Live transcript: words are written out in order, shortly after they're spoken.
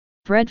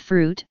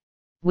Breadfruit,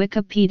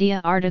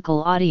 Wikipedia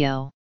article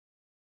audio.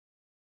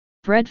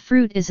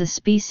 Breadfruit is a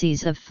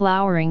species of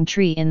flowering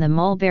tree in the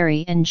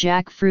mulberry and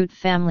jackfruit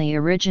family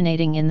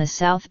originating in the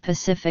South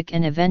Pacific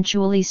and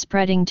eventually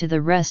spreading to the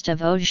rest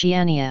of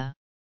Oceania.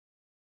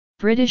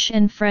 British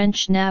and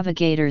French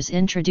navigators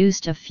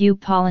introduced a few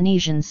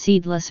Polynesian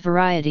seedless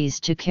varieties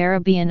to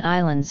Caribbean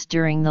islands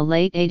during the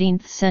late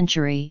 18th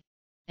century,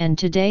 and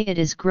today it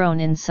is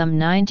grown in some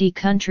 90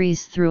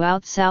 countries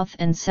throughout South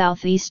and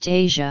Southeast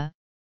Asia,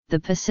 the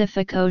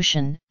Pacific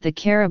Ocean, the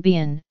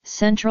Caribbean,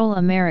 Central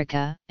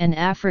America, and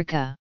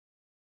Africa.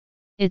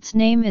 Its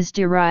name is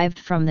derived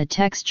from the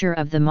texture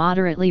of the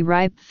moderately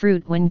ripe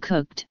fruit when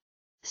cooked,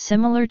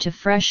 similar to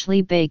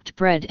freshly baked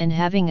bread and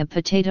having a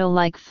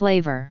potato-like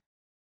flavor.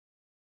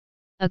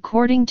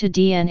 According to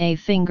DNA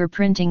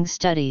fingerprinting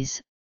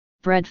studies,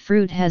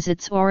 breadfruit has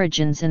its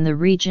origins in the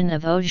region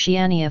of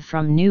Oceania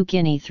from New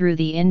Guinea through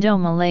the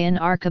Indo-Malayan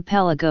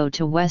archipelago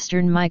to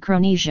western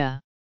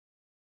Micronesia.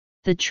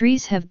 The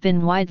trees have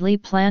been widely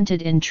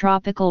planted in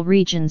tropical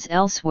regions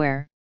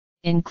elsewhere,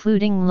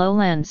 including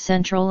lowland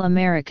Central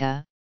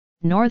America,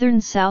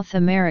 northern South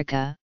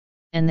America,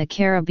 and the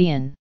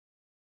Caribbean.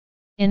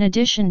 In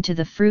addition to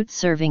the fruit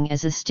serving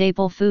as a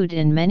staple food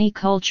in many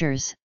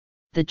cultures,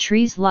 the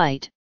tree's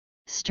light,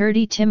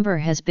 sturdy timber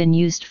has been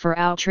used for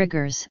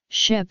outriggers,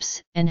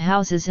 ships, and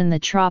houses in the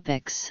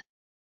tropics.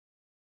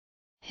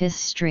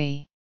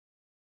 History.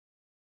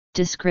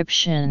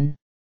 Description.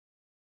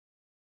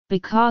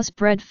 Because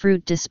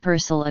breadfruit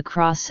dispersal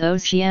across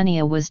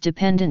Oceania was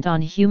dependent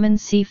on human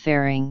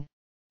seafaring,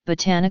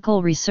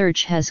 botanical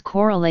research has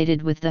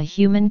correlated with the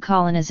human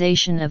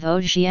colonization of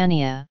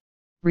Oceania,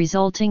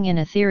 resulting in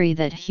a theory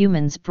that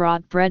humans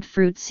brought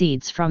breadfruit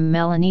seeds from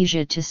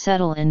Melanesia to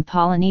settle in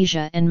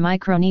Polynesia and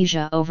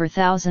Micronesia over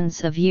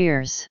thousands of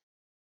years.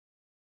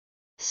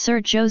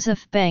 Sir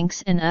Joseph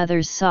Banks and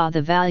others saw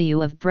the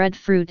value of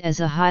breadfruit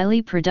as a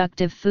highly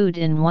productive food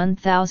in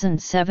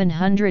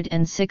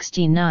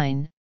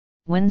 1769,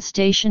 when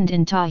stationed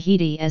in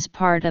Tahiti as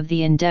part of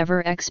the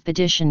Endeavour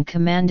expedition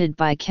commanded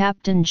by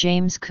Captain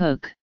James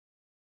Cook.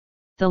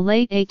 The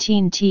late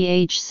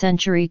 18th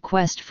century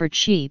quest for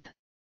cheap,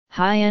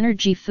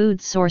 high-energy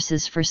food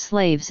sources for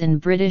slaves in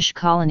British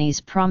colonies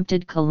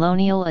prompted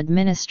colonial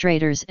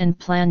administrators and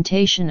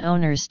plantation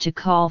owners to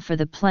call for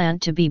the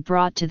plant to be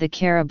brought to the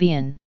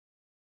Caribbean.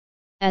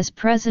 As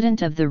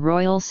president of the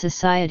Royal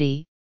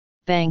Society,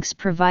 Banks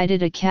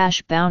provided a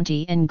cash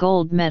bounty and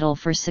gold medal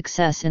for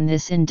success in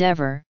this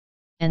endeavour,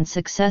 and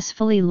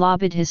successfully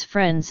lobbied his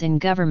friends in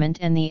government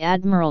and the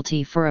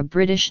Admiralty for a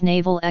British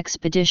naval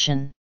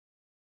expedition.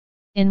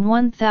 In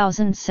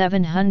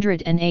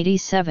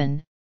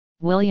 1787,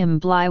 William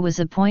Bligh was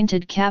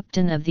appointed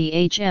captain of the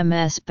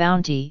HMS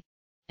Bounty,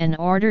 and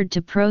ordered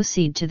to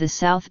proceed to the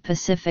South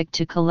Pacific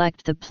to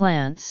collect the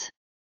plants.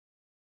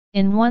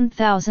 In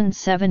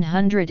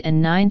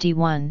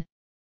 1791,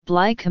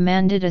 Bligh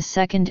commanded a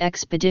second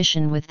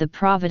expedition with the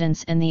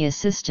Providence and the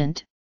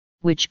Assistant,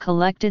 which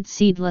collected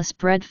seedless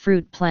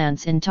breadfruit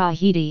plants in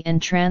Tahiti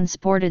and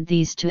transported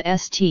these to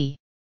St.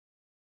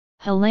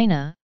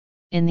 Helena,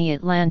 in the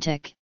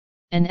Atlantic,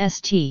 and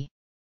St.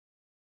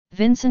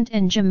 Vincent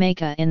and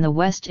Jamaica in the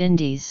West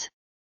Indies.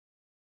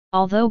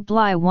 Although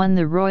Bligh won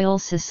the Royal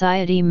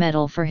Society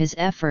Medal for his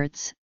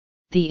efforts,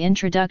 the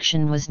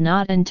introduction was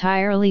not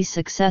entirely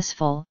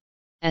successful,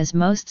 as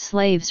most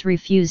slaves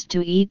refused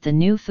to eat the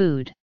new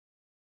food.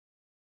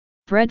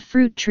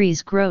 Breadfruit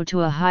trees grow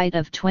to a height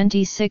of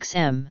 26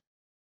 m.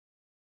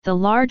 The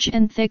large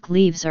and thick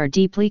leaves are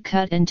deeply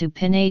cut into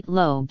pinnate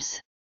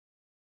lobes.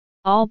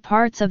 All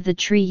parts of the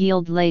tree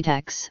yield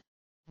latex,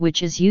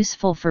 which is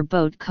useful for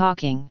boat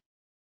caulking.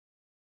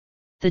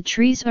 The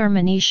trees are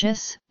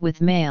monoecious,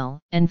 with male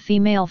and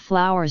female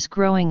flowers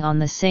growing on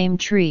the same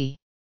tree.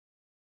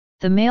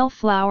 The male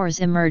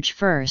flowers emerge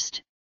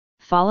first,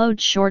 followed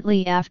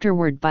shortly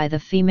afterward by the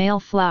female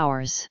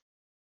flowers.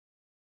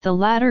 The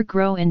latter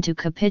grow into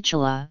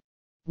capitula,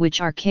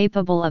 which are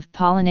capable of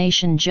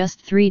pollination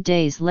just 3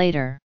 days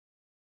later.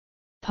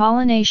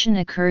 Pollination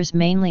occurs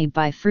mainly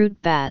by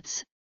fruit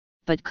bats,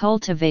 but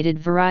cultivated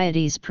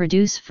varieties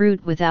produce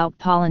fruit without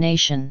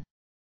pollination.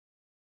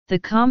 The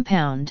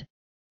compound,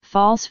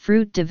 false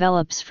fruit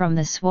develops from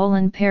the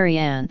swollen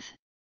perianth,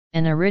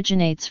 and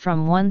originates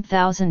from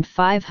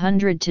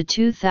 1,500 to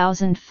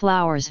 2,000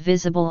 flowers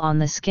visible on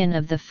the skin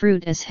of the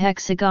fruit as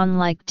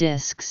hexagon-like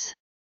discs.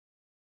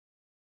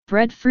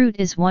 Breadfruit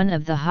is one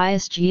of the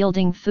highest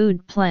yielding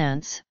food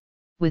plants,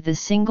 with a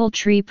single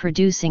tree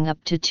producing up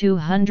to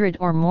 200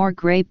 or more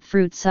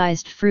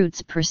grapefruit-sized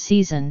fruits per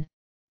season,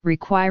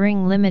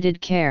 requiring limited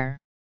care.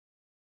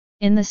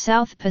 In the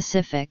South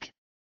Pacific,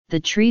 the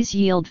trees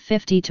yield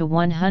 50 to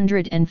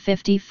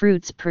 150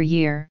 fruits per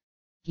year,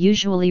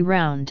 usually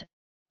round,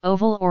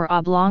 oval or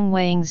oblong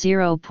weighing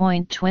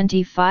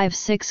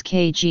 0.256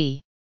 kg.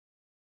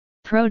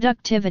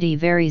 Productivity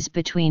varies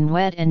between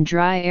wet and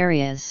dry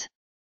areas.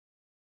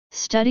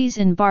 Studies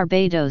in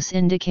Barbados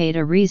indicate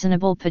a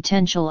reasonable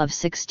potential of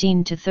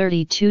 16 to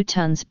 32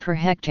 tons per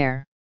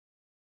hectare.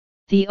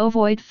 The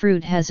ovoid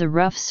fruit has a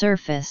rough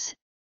surface,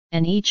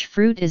 and each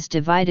fruit is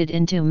divided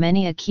into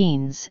many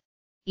achenes,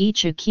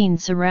 each achene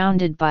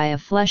surrounded by a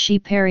fleshy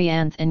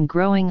perianth and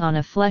growing on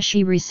a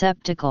fleshy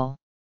receptacle.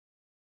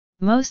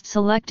 Most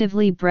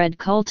selectively bred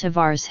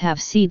cultivars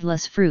have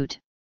seedless fruit,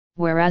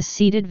 whereas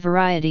seeded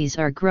varieties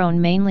are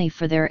grown mainly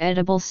for their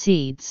edible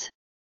seeds.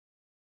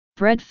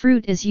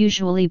 Breadfruit is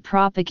usually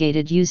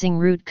propagated using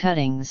root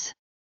cuttings.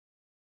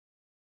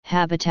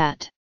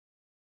 Habitat.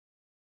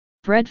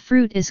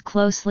 Breadfruit is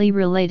closely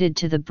related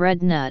to the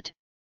bread nut,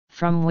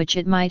 from which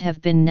it might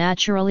have been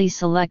naturally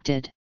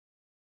selected.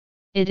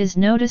 It is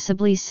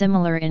noticeably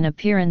similar in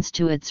appearance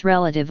to its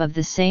relative of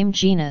the same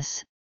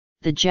genus,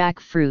 the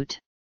jackfruit.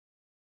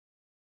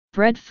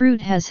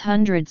 Breadfruit has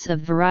hundreds of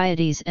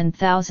varieties and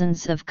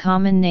thousands of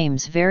common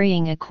names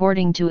varying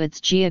according to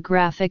its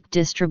geographic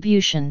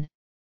distribution,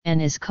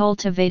 and is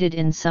cultivated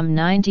in some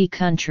 90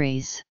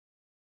 countries.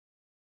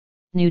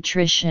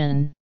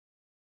 Nutrition.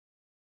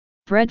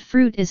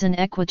 Breadfruit is an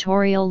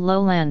equatorial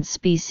lowland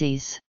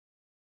species.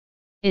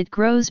 It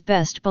grows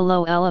best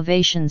below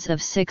elevations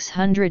of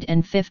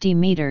 650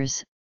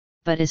 meters,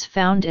 but is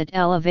found at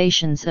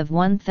elevations of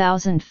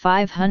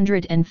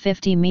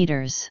 1,550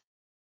 meters.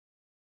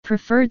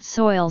 Preferred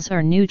soils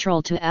are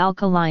neutral to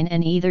alkaline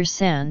and either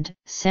sand,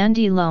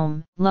 sandy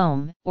loam,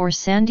 or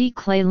sandy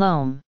clay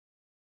loam.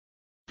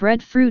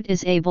 Breadfruit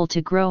is able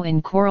to grow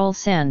in coral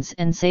sands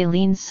and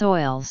saline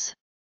soils.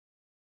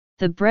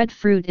 The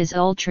breadfruit is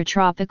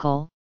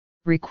ultratropical,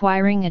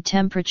 requiring a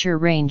temperature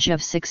range of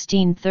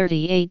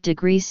 1638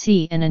 degrees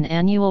C and an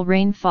annual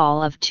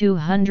rainfall of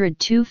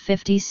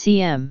 200–250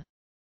 cm.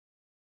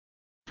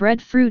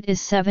 Breadfruit is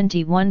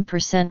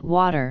 71%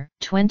 water,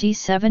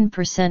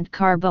 27%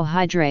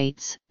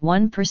 carbohydrates,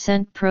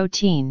 1%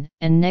 protein,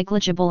 and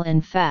negligible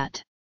in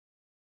fat.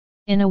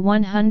 In a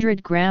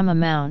 100-gram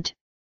amount,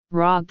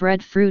 raw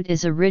breadfruit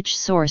is a rich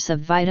source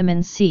of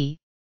vitamin C,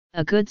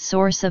 a good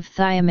source of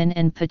thiamine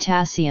and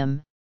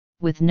potassium,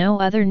 with no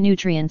other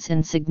nutrients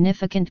in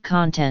significant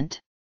content.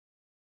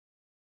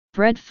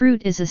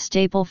 Breadfruit is a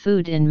staple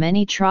food in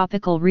many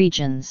tropical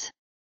regions.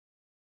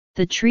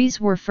 The trees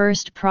were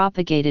first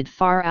propagated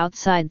far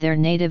outside their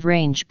native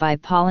range by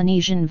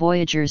Polynesian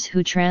voyagers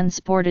who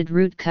transported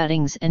root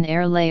cuttings and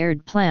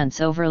air-layered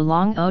plants over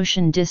long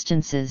ocean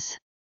distances.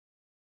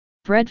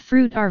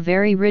 Breadfruit are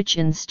very rich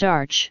in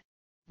starch,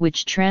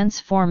 which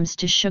transforms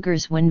to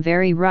sugars when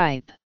very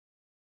ripe.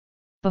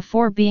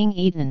 Before being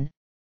eaten,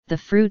 the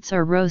fruits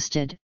are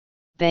roasted,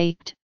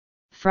 baked,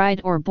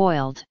 fried or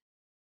boiled.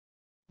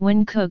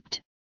 When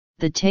cooked,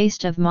 the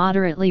taste of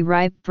moderately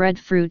ripe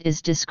breadfruit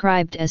is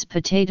described as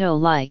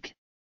potato-like,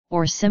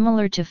 or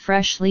similar to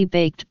freshly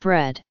baked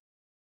bread.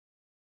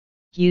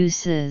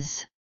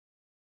 Uses.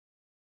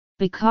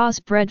 Because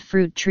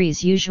breadfruit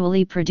trees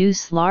usually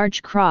produce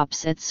large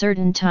crops at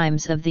certain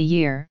times of the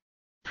year,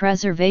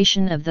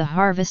 preservation of the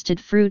harvested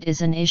fruit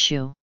is an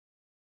issue.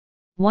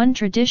 One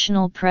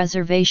traditional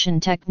preservation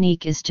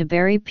technique is to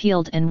bury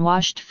peeled and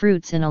washed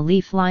fruits in a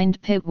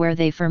leaf-lined pit where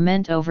they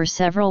ferment over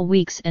several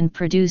weeks and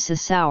produce a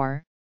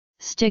sour,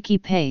 sticky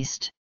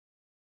paste.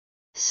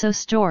 So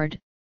stored,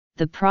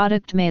 the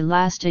product may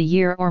last a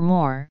year or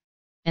more,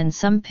 and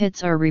some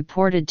pits are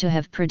reported to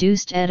have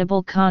produced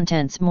edible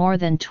contents more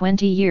than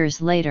 20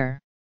 years later.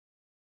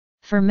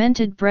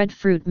 Fermented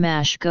breadfruit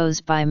mash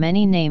goes by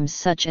many names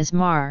such as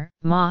mar,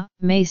 ma,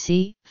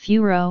 macy,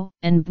 furo,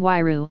 and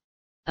bwairu,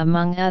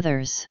 among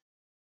others.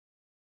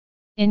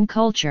 In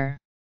culture,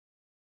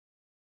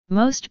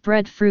 most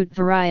breadfruit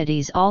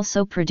varieties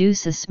also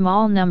produce a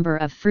small number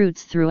of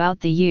fruits throughout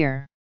the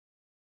year.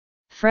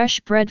 Fresh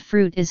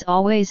breadfruit is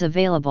always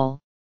available,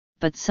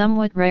 but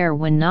somewhat rare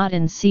when not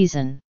in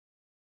season.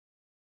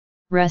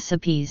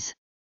 Recipes.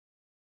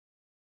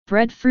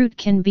 Breadfruit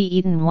can be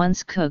eaten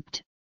once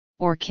cooked,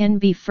 or can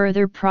be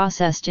further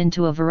processed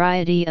into a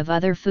variety of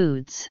other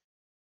foods.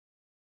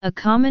 A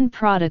common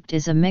product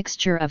is a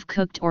mixture of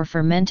cooked or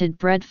fermented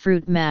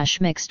breadfruit mash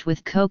mixed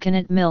with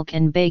coconut milk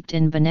and baked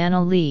in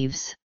banana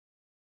leaves.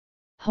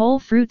 Whole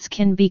fruits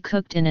can be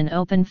cooked in an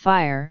open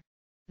fire,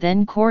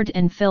 then cored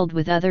and filled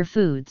with other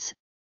foods,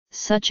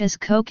 such as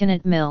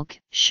coconut milk,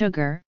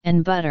 sugar,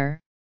 and butter,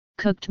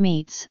 cooked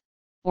meats,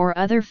 or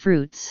other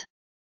fruits.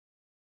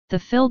 The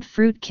filled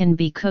fruit can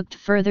be cooked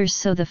further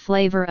so the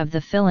flavor of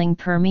the filling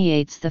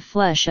permeates the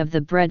flesh of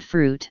the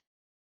breadfruit.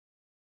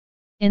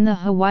 In the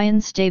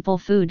Hawaiian staple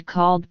food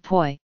called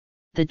poi,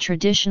 the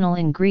traditional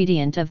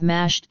ingredient of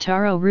mashed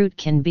taro root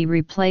can be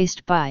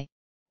replaced by,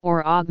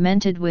 or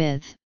augmented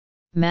with,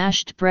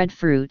 mashed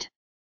breadfruit.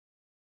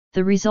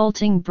 The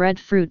resulting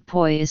breadfruit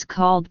poi is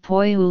called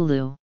poi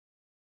ulu.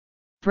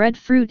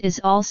 Breadfruit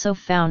is also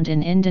found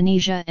in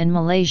Indonesia and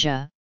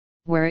Malaysia,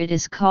 where it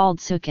is called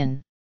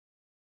sukan.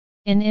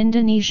 In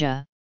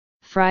Indonesia,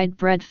 fried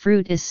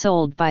breadfruit is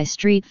sold by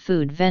street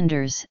food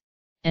vendors,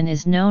 and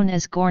is known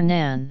as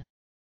gornan.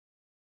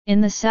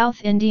 In the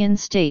South Indian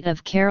state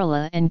of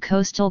Kerala and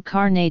coastal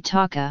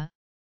Karnataka,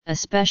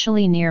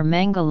 especially near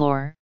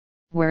Mangalore,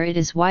 where it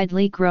is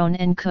widely grown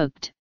and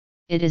cooked,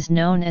 it is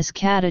known as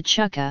kata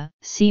chukka,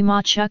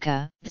 sima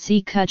chukka,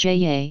 zi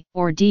kujaye,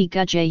 or di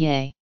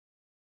gujaye.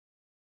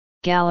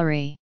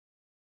 Gallery.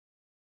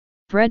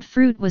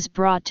 Breadfruit was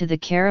brought to the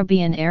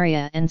Caribbean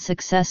area and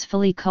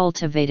successfully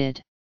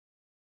cultivated.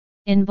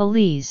 In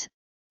Belize,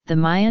 the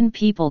Mayan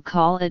people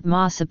call it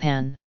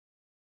masapan.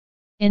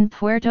 In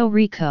Puerto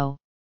Rico,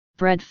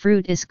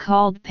 breadfruit is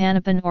called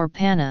panapan or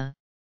pana,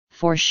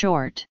 for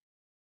short.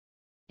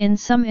 In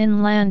some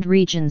inland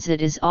regions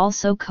it is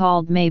also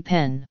called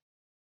maypen.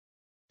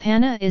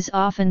 Pana is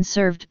often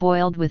served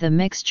boiled with a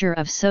mixture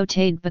of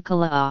sautéed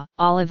bacalao,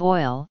 olive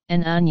oil,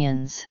 and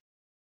onions.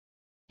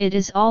 It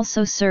is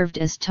also served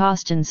as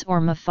tostones or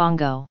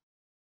mofongo.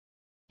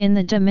 In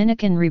the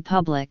Dominican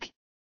Republic,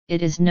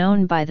 it is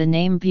known by the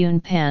name bun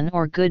pan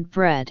or good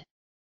bread.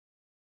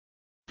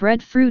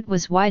 Breadfruit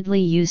was widely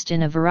used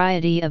in a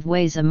variety of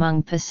ways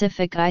among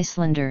Pacific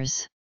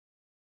Islanders.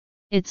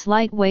 Its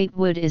lightweight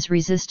wood is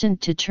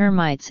resistant to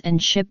termites and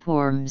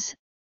shipworms,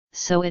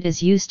 so it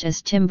is used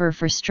as timber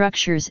for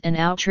structures and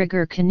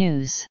outrigger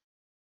canoes.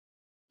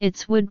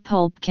 Its wood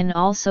pulp can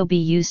also be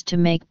used to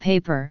make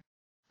paper,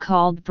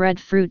 called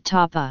breadfruit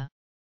tapa.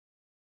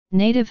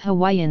 Native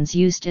Hawaiians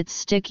used its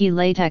sticky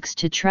latex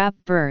to trap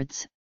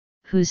birds,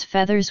 whose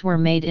feathers were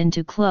made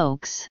into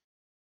cloaks.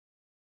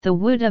 The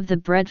wood of the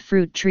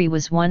breadfruit tree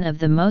was one of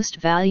the most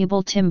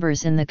valuable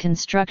timbers in the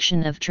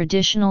construction of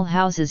traditional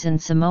houses in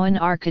Samoan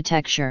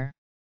architecture.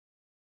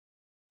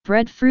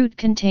 Breadfruit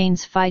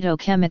contains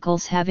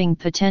phytochemicals having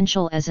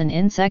potential as an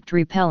insect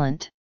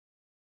repellent.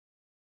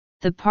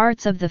 The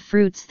parts of the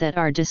fruits that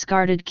are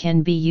discarded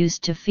can be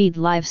used to feed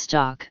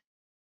livestock.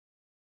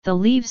 The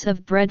leaves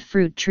of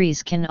breadfruit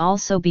trees can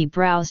also be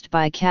browsed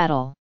by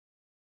cattle.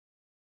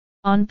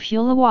 On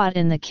Pulawatt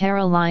in the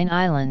Caroline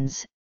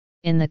Islands,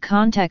 in the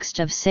context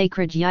of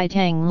sacred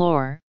Yaitang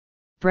lore,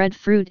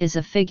 breadfruit is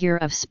a figure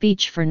of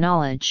speech for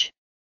knowledge.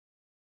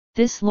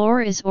 This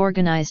lore is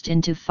organized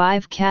into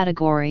 5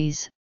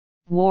 categories: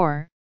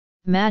 war,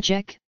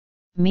 magic,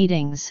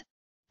 meetings,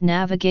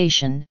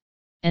 navigation,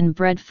 and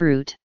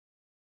breadfruit.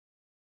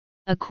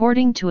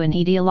 According to an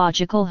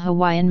ideological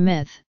Hawaiian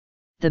myth,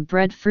 the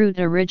breadfruit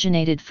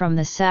originated from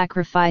the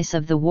sacrifice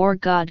of the war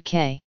god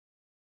K.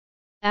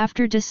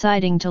 After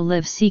deciding to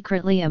live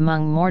secretly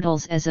among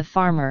mortals as a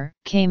farmer,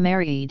 K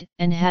married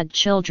and had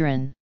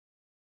children.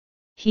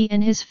 He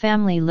and his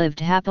family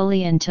lived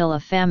happily until a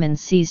famine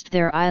seized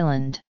their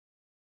island.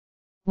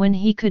 When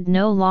he could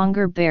no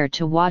longer bear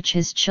to watch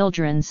his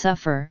children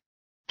suffer,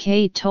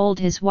 K told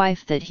his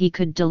wife that he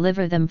could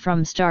deliver them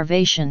from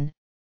starvation,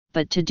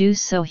 but to do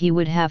so he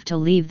would have to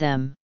leave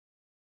them.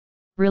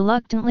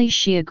 Reluctantly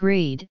she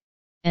agreed,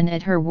 and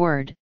at her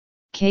word,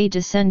 K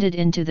descended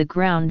into the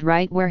ground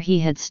right where he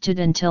had stood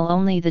until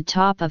only the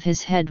top of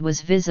his head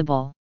was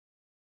visible.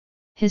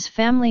 His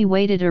family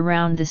waited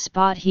around the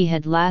spot he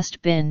had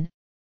last been,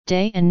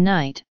 day and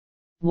night,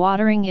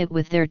 watering it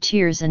with their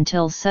tears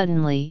until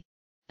suddenly,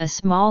 a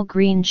small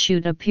green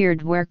shoot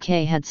appeared where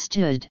K had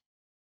stood.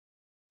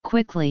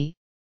 Quickly,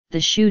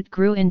 the shoot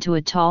grew into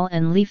a tall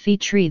and leafy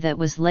tree that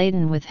was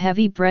laden with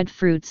heavy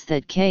breadfruits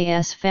that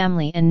K's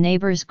family and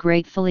neighbors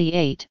gratefully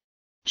ate,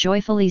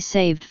 joyfully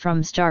saved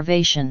from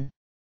starvation.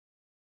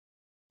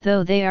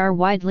 Though they are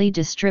widely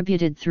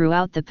distributed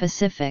throughout the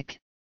Pacific,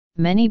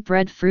 many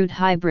breadfruit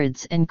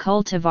hybrids and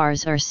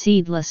cultivars are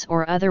seedless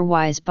or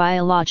otherwise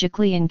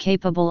biologically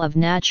incapable of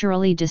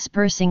naturally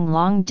dispersing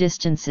long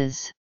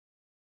distances.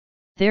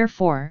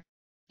 Therefore,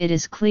 it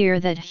is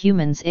clear that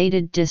humans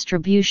aided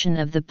distribution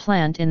of the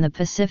plant in the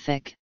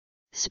Pacific,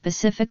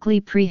 specifically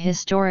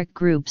prehistoric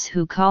groups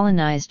who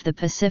colonized the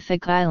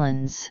Pacific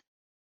Islands.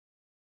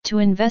 To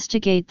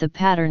investigate the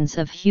patterns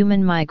of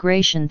human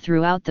migration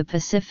throughout the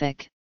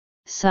Pacific,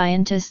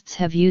 scientists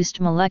have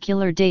used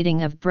molecular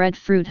dating of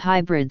breadfruit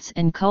hybrids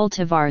and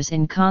cultivars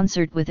in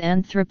concert with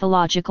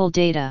anthropological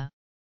data.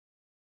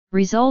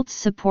 Results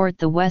support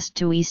the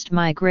west-to-east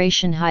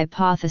migration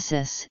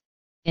hypothesis,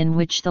 in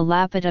which the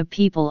Lapita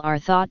people are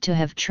thought to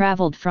have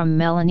traveled from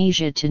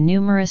Melanesia to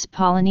numerous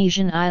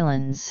Polynesian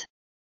islands.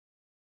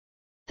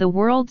 The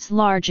world's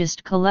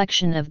largest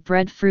collection of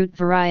breadfruit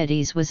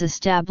varieties was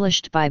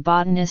established by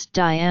botanist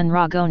Diane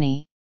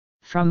Ragoni,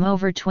 from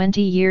over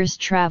 20 years'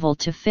 travel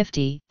to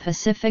 50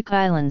 Pacific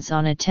Islands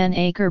on a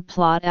 10-acre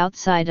plot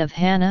outside of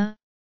Hana,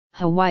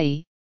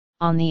 Hawaii,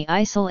 on the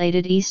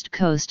isolated east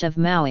coast of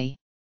Maui.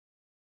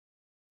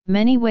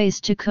 Many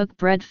ways to cook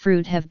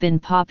breadfruit have been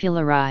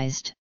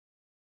popularized.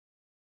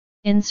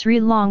 In Sri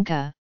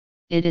Lanka,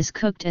 it is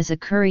cooked as a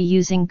curry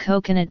using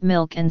coconut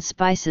milk and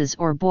spices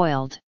or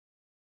boiled.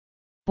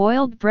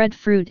 Boiled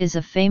breadfruit is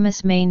a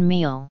famous main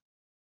meal.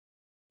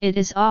 It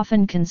is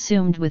often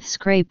consumed with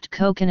scraped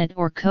coconut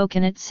or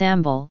coconut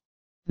sambal,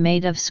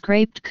 made of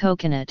scraped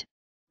coconut,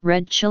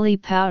 red chili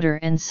powder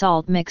and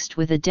salt mixed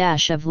with a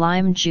dash of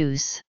lime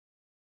juice.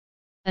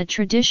 A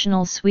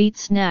traditional sweet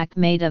snack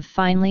made of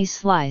finely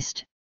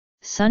sliced,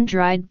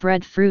 sun-dried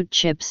breadfruit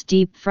chips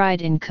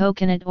deep-fried in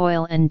coconut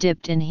oil and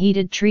dipped in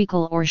heated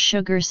treacle or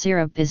sugar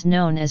syrup is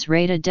known as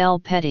Raita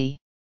del Petti.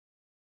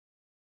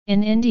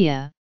 In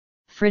India,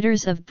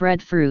 fritters of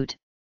breadfruit,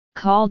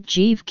 called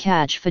Jeev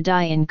Kaj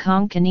Fadai in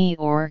Konkani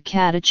or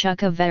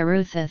Katachuka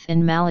Varuthith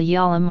in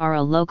Malayalam, are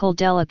a local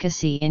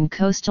delicacy in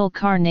coastal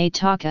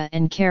Karnataka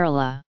and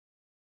Kerala.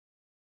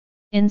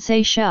 In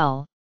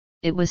Seychelles,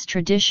 it was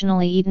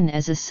traditionally eaten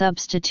as a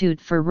substitute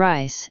for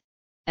rice,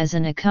 as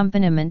an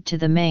accompaniment to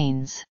the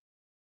mains.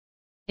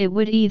 It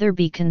would either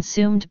be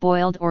consumed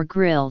boiled or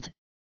grilled,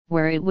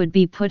 where it would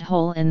be put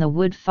whole in the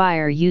wood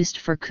fire used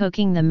for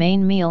cooking the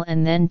main meal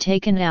and then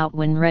taken out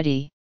when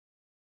ready.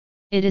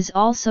 It is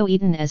also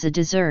eaten as a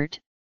dessert,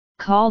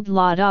 called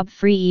ladab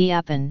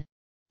friyapan,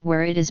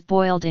 where it is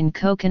boiled in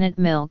coconut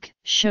milk,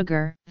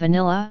 sugar,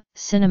 vanilla,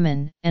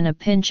 cinnamon, and a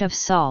pinch of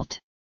salt.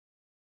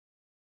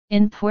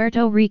 In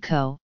Puerto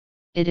Rico,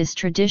 it is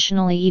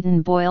traditionally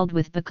eaten boiled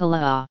with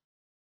bacalao.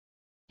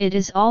 It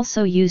is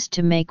also used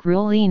to make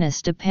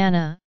rulinas de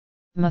pana,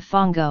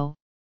 mofongo,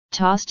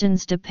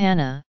 tostones de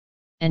pana,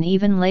 and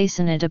even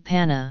lasana de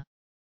pana.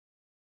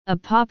 A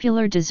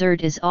popular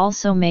dessert is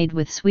also made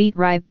with sweet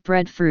ripe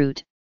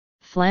breadfruit,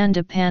 flan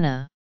de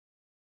pana.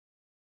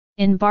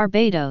 In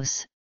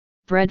Barbados,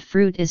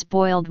 breadfruit is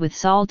boiled with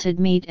salted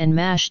meat and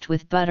mashed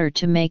with butter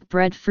to make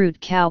breadfruit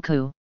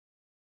caucou.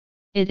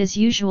 It is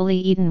usually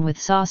eaten with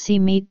saucy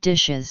meat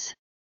dishes.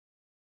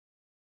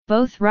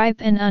 Both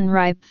ripe and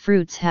unripe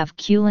fruits have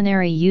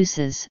culinary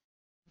uses,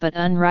 but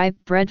unripe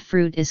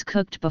breadfruit is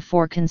cooked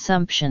before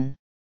consumption.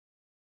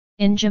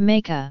 In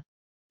Jamaica,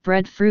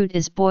 breadfruit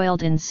is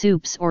boiled in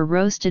soups or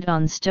roasted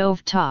on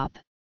stove top,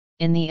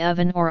 in the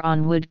oven or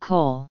on wood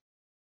coal.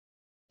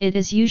 It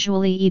is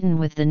usually eaten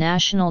with the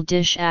national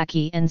dish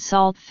ackee and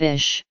salt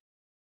fish.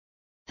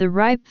 The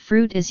ripe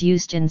fruit is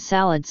used in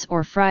salads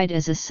or fried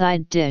as a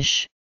side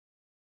dish.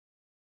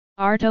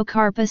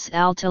 Artocarpus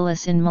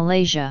altilis in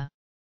Malaysia.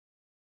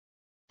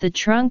 The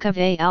trunk of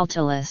A.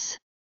 altilis.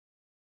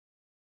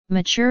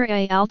 Mature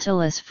A.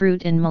 altilis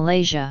fruit in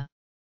Malaysia.